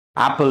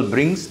Apple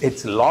brings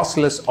its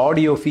lossless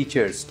audio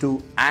features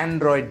to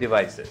Android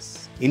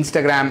devices.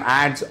 Instagram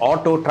adds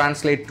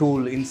auto-translate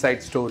tool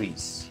inside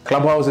stories.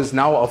 Clubhouse is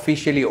now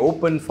officially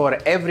open for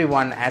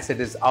everyone as it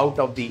is out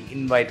of the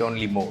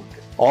invite-only mode.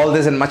 All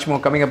this and much more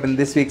coming up in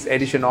this week's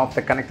edition of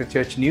the Connected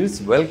Church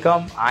News.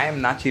 Welcome, I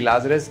am Nachi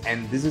Lazarus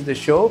and this is the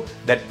show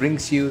that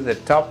brings you the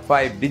top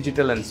 5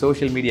 digital and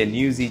social media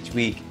news each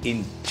week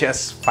in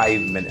just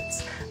 5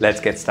 minutes. Let's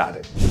get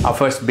started. Our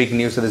first big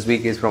news of this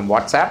week is from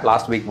WhatsApp.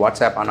 Last week,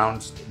 WhatsApp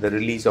announced the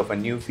release of a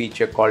new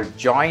feature called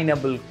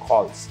joinable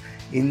calls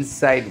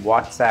inside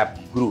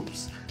WhatsApp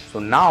groups. So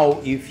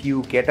now if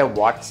you get a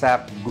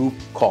WhatsApp group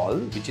call,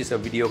 which is a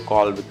video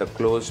call with a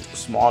closed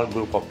small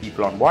group of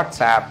people on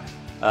WhatsApp,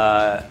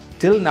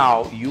 till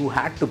now you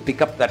had to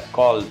pick up that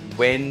call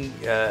when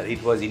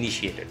it was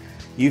initiated.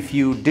 If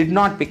you did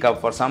not pick up,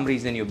 for some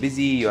reason you're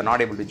busy, you're not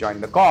able to join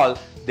the call,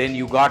 then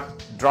you got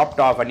dropped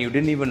off and you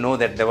didn't even know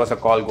that there was a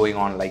call going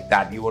on like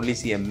that. You only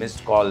see a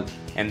missed call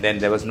and then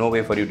there was no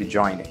way for you to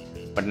join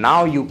it. But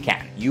now you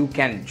can. You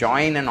can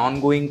join an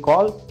ongoing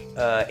call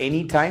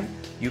anytime.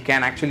 You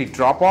can actually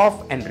drop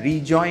off and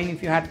rejoin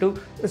if you had to.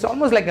 It's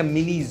almost like a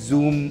mini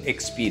Zoom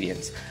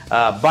experience,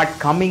 but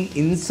coming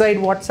inside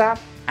WhatsApp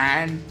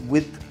and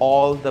with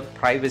all the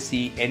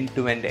privacy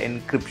end-to-end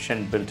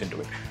encryption built into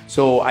it.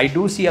 So I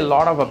do see a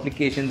lot of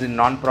applications in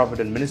non-profit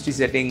and ministry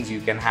settings.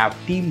 You can have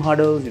team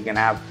huddles, you can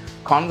have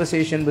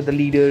conversation with the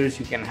leaders,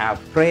 you can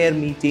have prayer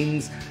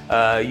meetings,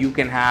 you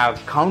can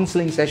have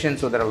counseling sessions.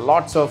 So there are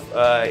lots of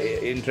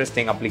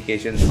interesting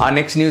applications. Our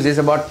next news is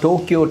about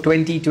Tokyo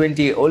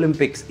 2020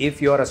 Olympics.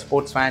 If you're a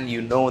sports fan,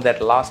 you know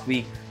that last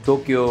week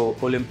Tokyo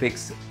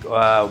Olympics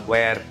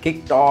were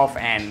kicked off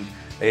and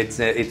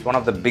it's one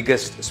of the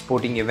biggest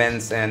sporting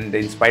events, and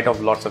in spite of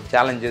lots of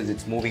challenges,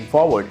 it's moving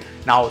forward.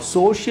 Now,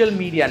 social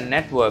media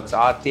networks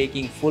are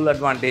taking full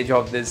advantage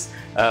of this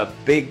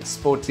big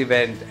sports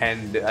event,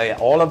 and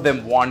all of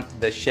them want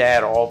the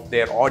share of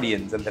their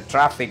audience and the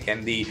traffic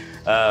and the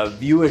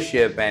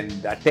viewership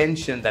and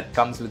attention that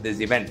comes with this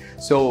event.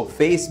 So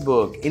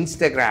Facebook,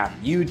 Instagram,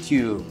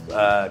 YouTube,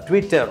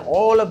 Twitter,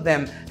 all of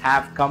them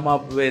have come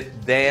up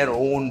with their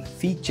own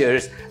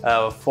features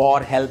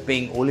for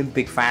helping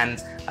Olympic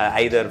fans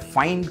either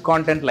find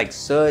content like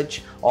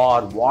search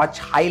or watch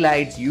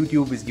highlights.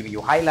 YouTube is giving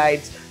you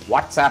highlights.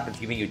 WhatsApp is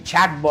giving you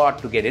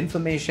chatbot to get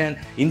information.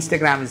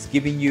 Instagram is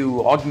giving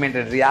you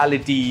augmented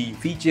reality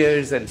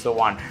features and so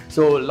on.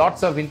 So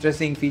lots of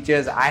interesting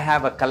features. I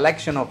have a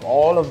collection of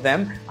all of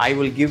them. I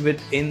will give it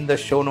in the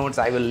show notes.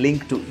 I will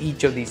link to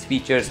each of these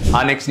features.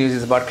 Our next news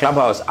is about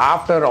Clubhouse.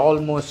 After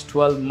almost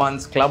 12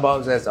 months,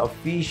 Clubhouse has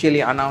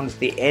officially announced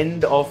the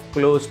end of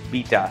closed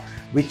beta,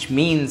 which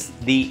means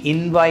the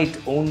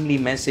invite-only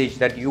message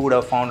that you would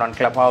have found on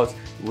Clubhouse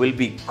will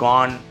be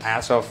gone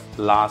as of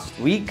last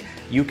week.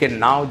 You can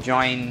now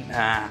join,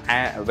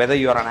 whether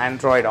you're on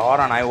Android or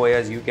on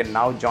iOS, you can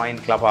now join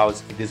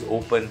Clubhouse. It is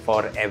open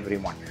for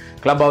everyone.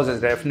 Clubhouse has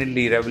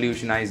definitely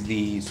revolutionized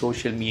the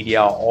social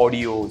media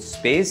audio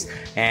space,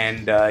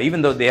 and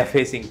even though they are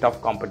facing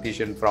tough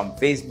competition from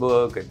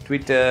Facebook and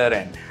Twitter,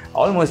 and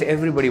almost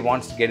everybody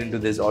wants to get into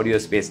this audio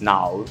space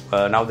now,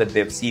 now that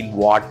they've seen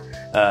what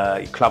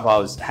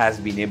Clubhouse has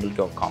been able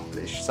to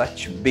accomplish.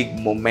 Such big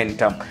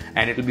momentum,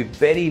 and it will be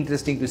very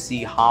interesting to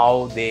see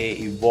how they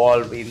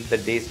evolve in the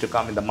days to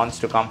come, in the months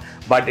to come.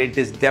 But it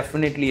is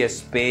definitely a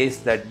space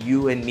that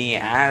you and me,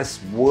 as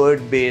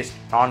word-based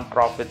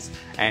non-profits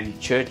and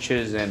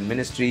churches and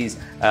ministries,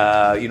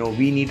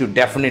 we need to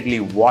definitely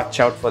watch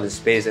out for the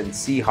space and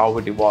see how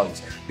it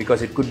evolves,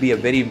 because it could be a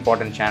very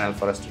important channel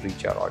for us to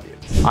reach our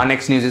audience. Our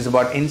next news is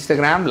about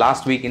Instagram.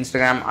 Last week,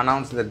 Instagram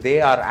announced that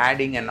they are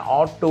adding an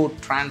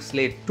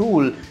auto-translate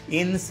tool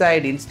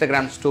inside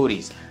Instagram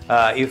stories.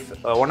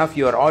 If one of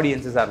your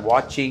audiences are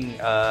watching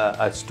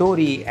a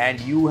story and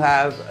you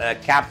have a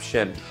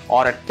caption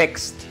or a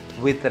text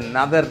with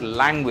another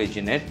language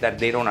in it that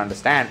they don't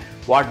understand,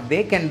 what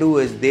they can do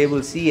is they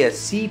will see a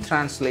C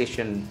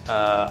translation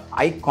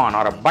icon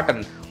or a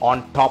button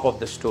on top of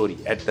the story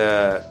at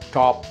the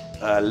top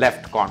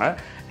left corner,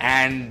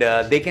 and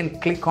they can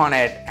click on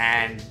it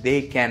and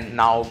they can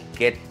now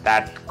get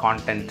that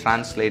content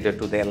translated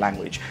to their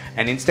language.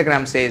 And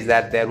Instagram says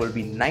that there will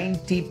be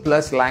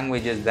 90+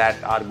 languages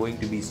that are going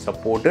to be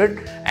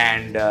supported,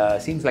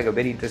 and seems like a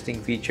very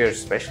interesting feature,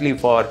 especially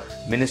for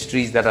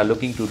ministries that are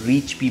looking to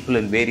reach people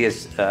in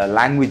various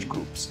language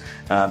groups.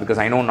 Because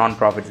I know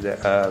non-profits,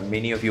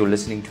 many of you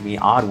listening to me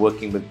are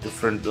working with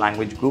different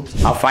language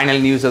groups. Our final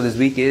news of this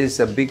week is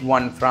a big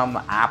one from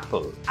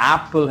Apple.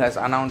 Apple has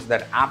announced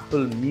that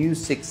Apple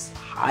Music's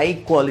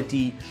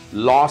high-quality,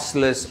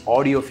 lossless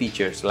audio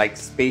features like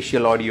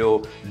spatial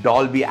audio,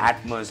 Dolby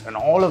Atmos, and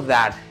all of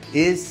that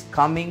is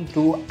coming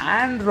to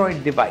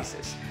Android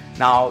devices.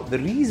 Now, the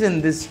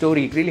reason this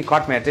story really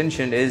caught my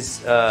attention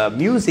is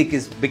music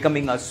is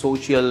becoming a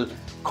social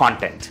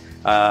content.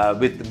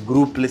 with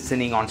group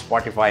listening on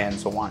Spotify and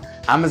so on.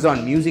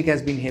 Amazon Music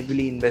has been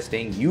heavily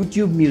investing.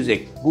 YouTube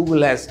Music,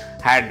 Google has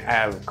had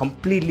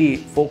completely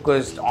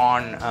focused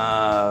on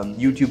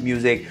YouTube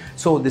Music.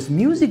 So this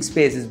music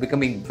space is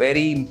becoming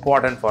very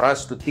important for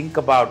us to think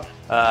about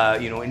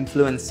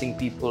influencing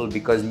people,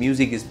 because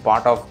music is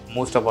part of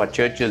most of our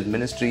churches,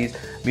 ministries.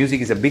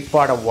 Music is a big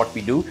part of what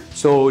we do.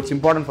 So it's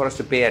important for us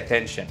to pay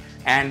attention.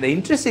 And the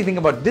interesting thing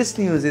about this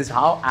news is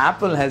how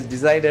Apple has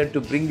decided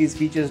to bring these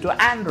features to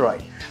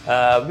Android,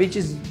 which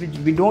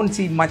we don't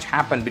see much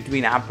happen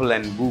between Apple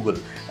and Google.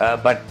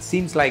 But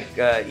seems like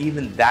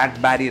even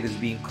that barrier is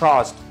being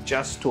crossed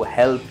just to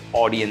help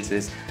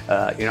audiences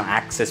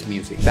access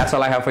music. That's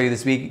all I have for you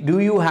this week. Do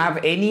you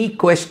have any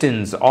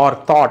questions or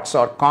thoughts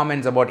or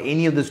comments about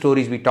any of the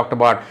stories we talked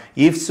about?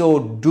 If so,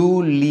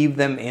 do leave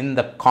them in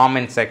the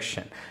comment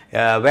section.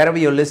 Wherever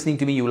you're listening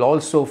to me, you will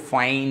also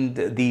find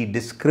the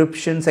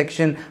description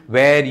section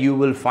where you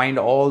will find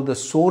all the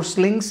source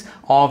links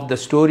of the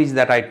stories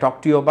that I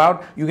talked to you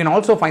about. You can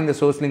also find the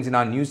source links in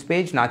our news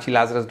page,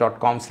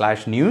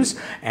 nachilazarus.com/news.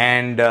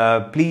 And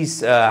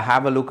please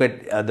have a look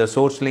at the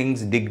source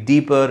links, dig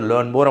deeper,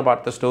 learn more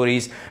about the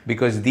stories,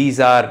 because these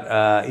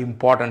are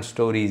important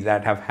stories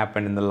that have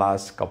happened in the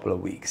last couple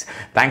of weeks.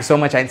 Thanks so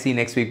much. I'll see you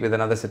next week with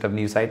another set of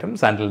news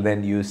items. Until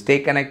then, you stay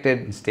connected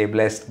and stay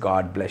blessed.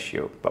 God bless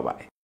you.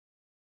 Bye-bye.